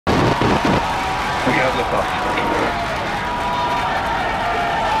have liftoff.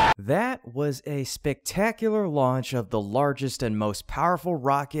 That was a spectacular launch of the largest and most powerful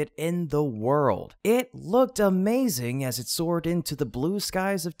rocket in the world. It looked amazing as it soared into the blue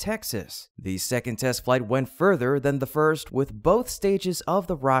skies of Texas. The second test flight went further than the first, with both stages of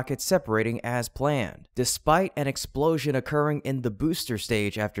the rocket separating as planned. Despite an explosion occurring in the booster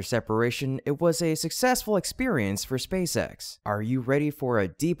stage after separation, it was a successful experience for SpaceX. Are you ready for a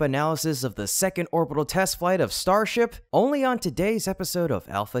deep analysis of the second orbital test flight of Starship? Only on today's episode of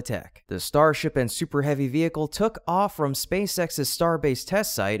Alpha Tech. The Starship and Super Heavy vehicle took off from SpaceX's Starbase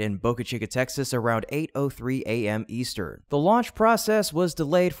test site in Boca Chica, Texas around 8:03 a.m. Eastern. The launch process was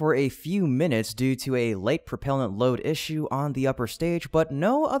delayed for a few minutes due to a late propellant load issue on the upper stage, but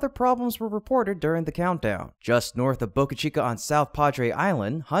no other problems were reported during the countdown. Just north of Boca Chica on South Padre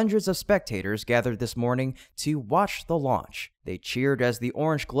Island, hundreds of spectators gathered this morning to watch the launch. They cheered as the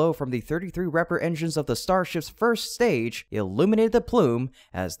orange glow from the 33 Raptor engines of the Starship's first stage illuminated the plume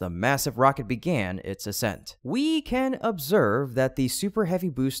as the massive rocket began its ascent. We can observe that the Super Heavy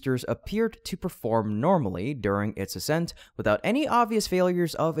boosters appeared to perform normally during its ascent without any obvious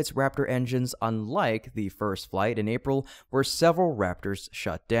failures of its Raptor engines, unlike the first flight in April where several Raptors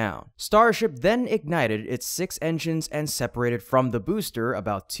shut down. Starship then ignited its 6 engines and separated from the booster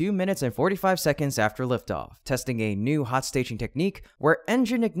about 2 minutes and 45 seconds after liftoff, testing a new hot staging technique where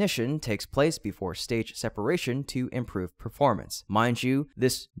engine ignition takes place before stage separation to improve performance. Mind you,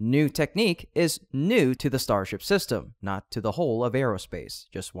 this new technique is new to the Starship system, not to the whole of aerospace.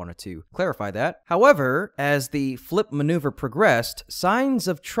 Just wanted to clarify that. However, as the flip maneuver progressed, signs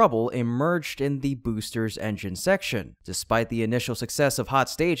of trouble emerged in the booster's engine section. Despite the initial success of hot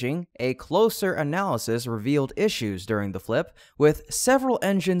staging, a closer analysis revealed issues during the flip, with several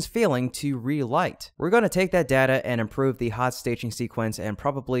engines failing to relight. We're going to take that data and improve the hot staging sequence and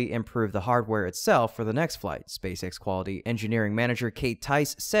probably improve the hardware itself for the next flight, SpaceX Quality Engineering Manager Kate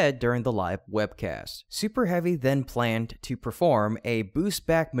Tice said during the live webcast. Super Heavy then planned to perform a boost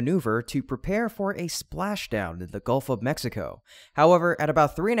back maneuver to prepare for a splashdown in the Gulf of Mexico. However, at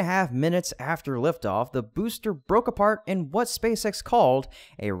about 3.5 minutes after liftoff, the booster broke apart in what SpaceX called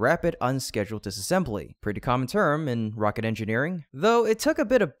a rapid unscheduled disassembly. Pretty common term in rocket engineering. Though it took a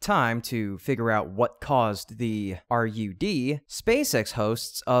bit of time to figure out what caused the RUD, SpaceX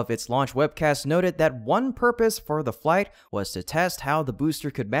hosts of its launch webcast noted that one purpose for the flight was to test how the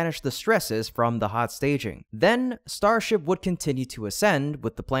booster could manage the stresses from the hot staging. Then, Starship would continue to ascend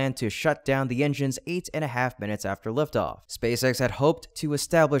with the plan to shut down the engines 8.5 minutes after liftoff. SpaceX had hoped to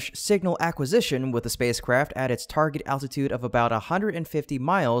establish signal acquisition with the spacecraft at its target altitude of about 150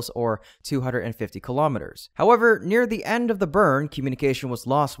 miles or 250 kilometers. However, near the end of the burn, communication was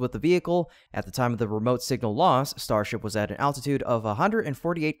lost with the vehicle. At the time of the remote signal loss, Starship was at an altitude of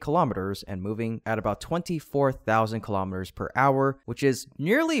 148 kilometers and moving at about 24,000 kilometers per hour, which is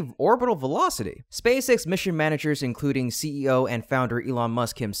nearly orbital velocity. SpaceX mission managers, including CEO and founder Elon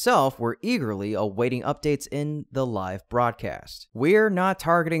Musk himself, were eagerly awaiting updates in the live broadcast. "We're not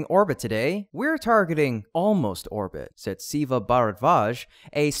targeting orbit today, we're targeting almost orbit," said Siva Bharadwaj,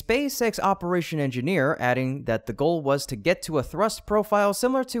 a SpaceX operation engineer, adding that the goal was to get to a thrust profile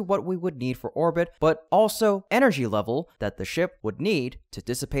similar to what we would need for orbit, but also energy level that the ship would need to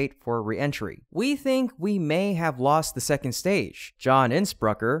dissipate for re-entry. "We think we may have lost the second stage," John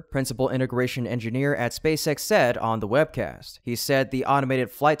Innsbrucker, principal integration engineer at SpaceX, said on the webcast. He said the automated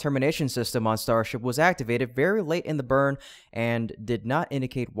flight termination system on Starship was activated very late in the burn and did not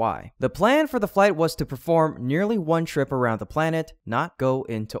indicate why. The plan for the flight was to perform nearly one trip around the planet, not go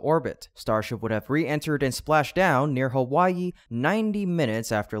into orbit. Starship would have re-entered and splashed down near Hawaii 90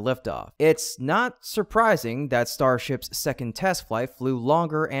 minutes after liftoff. It's not surprising that Starship's second test flight flew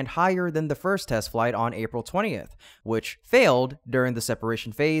longer and higher than the first test flight on April 20th, which failed during the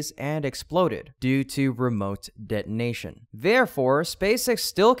separation phase and exploded due to remote detonation. Therefore, SpaceX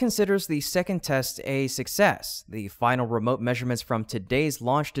still considers the second test a success. The final remote measurements from today's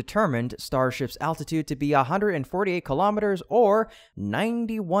launch determined Starship's altitude to be 148 kilometers or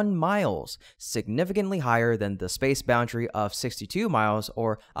 91 miles, significantly higher than the space boundary of 62 miles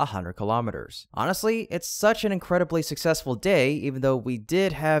or 100 kilometers. Honestly, it's such an incredibly successful day, even though we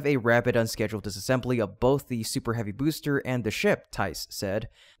did have a rapid unscheduled disassembly of both the Super Heavy booster and the ship, Tice said.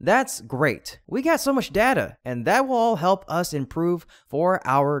 "That's great. We got so much data, and that will all help us improve for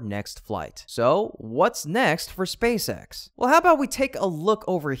our next flight." So, what's next for SpaceX? Well, how about we take a look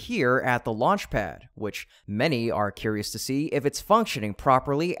over here at the launch pad, which many are curious to see if it's functioning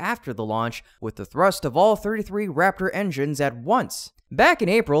properly after the launch with the thrust of all 33 Raptor engines at once. Back in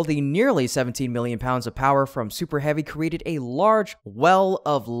April, the nearly 17 million pounds of power from Super Heavy created a large well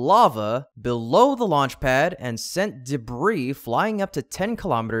of lava below the launch pad and sent debris flying up to 10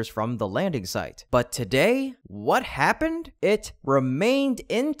 kilometers from the landing site. But today, what happened? It remained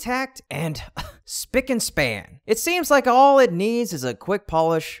intact and spick and span. It seems like all it needs is a quick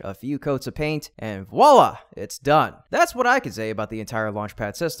polish, a few coats of paint, and voila, it's done. That's what I can say about the entire launch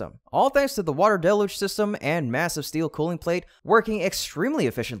pad system. All thanks to the water deluge system and massive steel cooling plate working extremely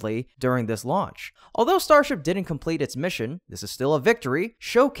efficiently during this launch. Although Starship didn't complete its mission, this is still a victory,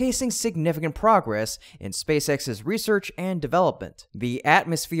 showcasing significant progress in SpaceX's research and development. The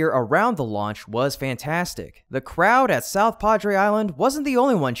atmosphere around the launch was fantastic. The crowd at South Padre Island wasn't the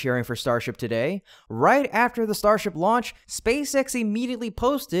only one cheering for Starship today. Right after the Starship launch, SpaceX immediately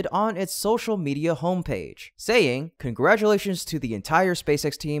posted on its social media homepage, saying, "Congratulations to the entire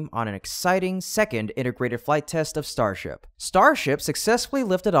SpaceX team on an exciting second integrated flight test of Starship. Starship successfully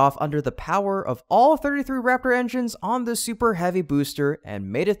lifted off under the power of all 33 Raptor engines on the Super Heavy booster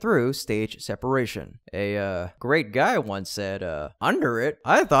and made it through stage separation." A great guy once said, under it,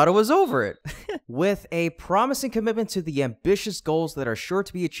 I thought it was over it. With a promising commitment to the ambitious goals that are sure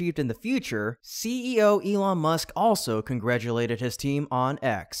to be achieved in the future, CEO Elon Musk also congratulated his team on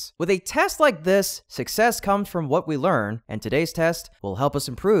X. With a test like this, success comes from what we learn, and today's test will help us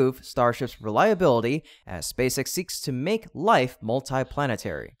improve Starship's reliability as SpaceX seeks to make life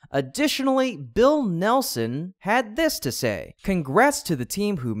multiplanetary. Additionally, Bill Nelson had this to say: "Congrats to the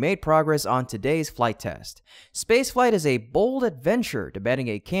team who made progress on today's flight test. Spaceflight is a bold adventure demanding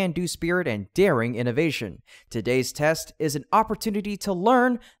a can-do spirit and daring innovation. Today's test is an opportunity to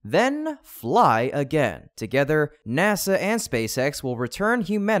learn, then fly again. Together, NASA and SpaceX will return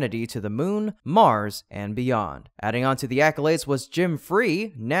humanity to the moon, Mars, and beyond." Adding on to the accolades was Jim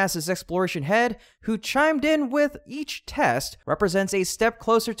Free, NASA's exploration head, who chimed in with, "Each test represents a step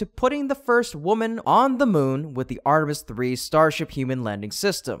closer to putting the first woman on the moon with the Artemis 3 Starship human landing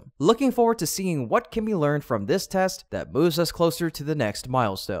system. Looking forward to seeing what can be learned from this test that moves us closer to the next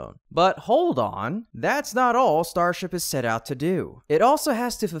milestone." But hold on, that's not all Starship is set out to do. It also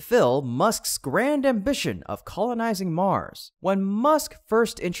has to fulfill Musk's grand ambition of colonizing Mars. When Musk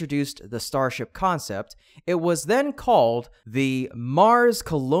first introduced the Starship concept, it was then called the Mars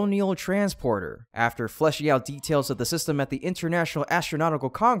Colonial Transporter. After fleshing out details of the system at the International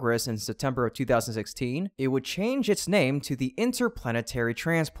Astronautical Congress in September of 2016, it would change its name to the Interplanetary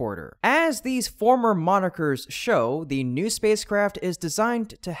Transporter. As these former monikers show, the new spacecraft is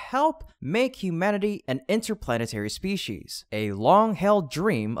designed to help make humanity an interplanetary species, a long-held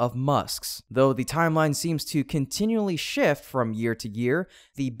dream of Musk's. Though the timeline seems to continually shift from year to year,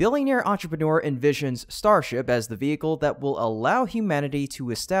 the billionaire entrepreneur envisions Starship as the vehicle that will allow humanity to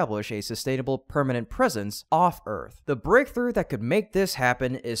establish a sustainable permanent presence off Earth. The breakthrough that could make this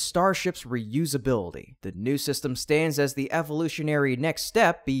happen is Starship's reusability. The new system stands as the evolutionary next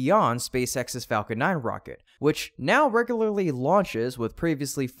step beyond SpaceX's Falcon 9 rocket, which now regularly launches with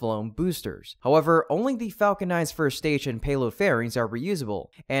previously flown boosters. However, only the Falcon 9's first stage and payload fairings are reusable,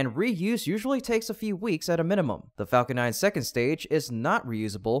 and reuse usually takes a few weeks at a minimum. The Falcon 9's second stage is not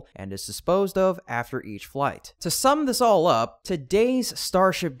reusable and is disposed of after each flight. To sum this all up, today's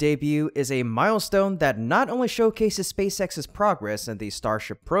Starship debut is a milestone that not only showcases SpaceX's progress in the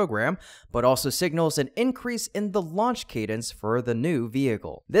Starship program, but also signals an increase in the launch cadence for the new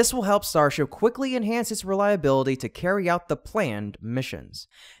vehicle. This will help Starship quickly enhance its reliability to carry out the planned missions.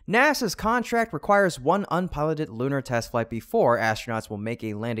 NASA's contract requires one unpiloted lunar test flight before astronauts will make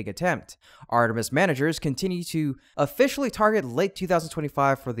a landing attempt. Artemis managers continue to officially target late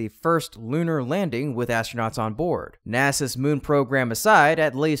 2025 for the first lunar landing with astronauts on board. NASA's moon program aside,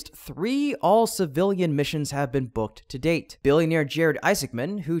 at least 3 all-civilian missions have been booked to date. Billionaire Jared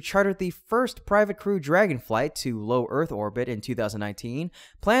Isaacman, who chartered the first private crew Dragon flight to low Earth orbit in 2019,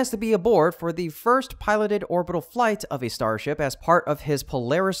 plans to be aboard for the first piloted orbital flight of a Starship as part of his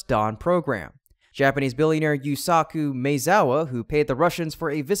Polaris Dawn program. Japanese billionaire Yusaku Maezawa, who paid the Russians for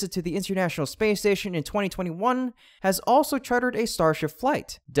a visit to the International Space Station in 2021, has also chartered a Starship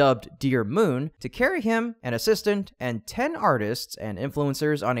flight, dubbed Dear Moon, to carry him, an assistant, and 10 artists and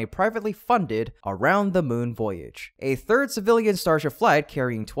influencers on a privately funded around-the-moon voyage. A third civilian Starship flight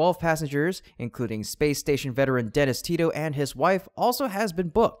carrying 12 passengers, including space station veteran Dennis Tito and his wife, also has been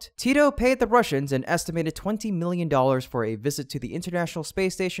booked. Tito paid the Russians an estimated $20 million for a visit to the International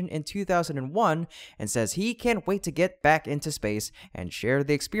Space Station in 2001 fun and says he can't wait to get back into space and share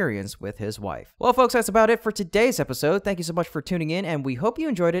the experience with his wife. Well, folks, that's about it for today's episode. Thank you so much for tuning in, and we hope you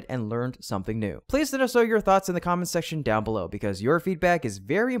enjoyed it and learned something new. Please let us know your thoughts in the comments section down below, because your feedback is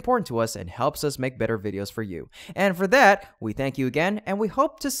very important to us and helps us make better videos for you. And for that, we thank you again, and we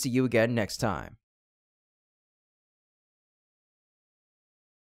hope to see you again next time.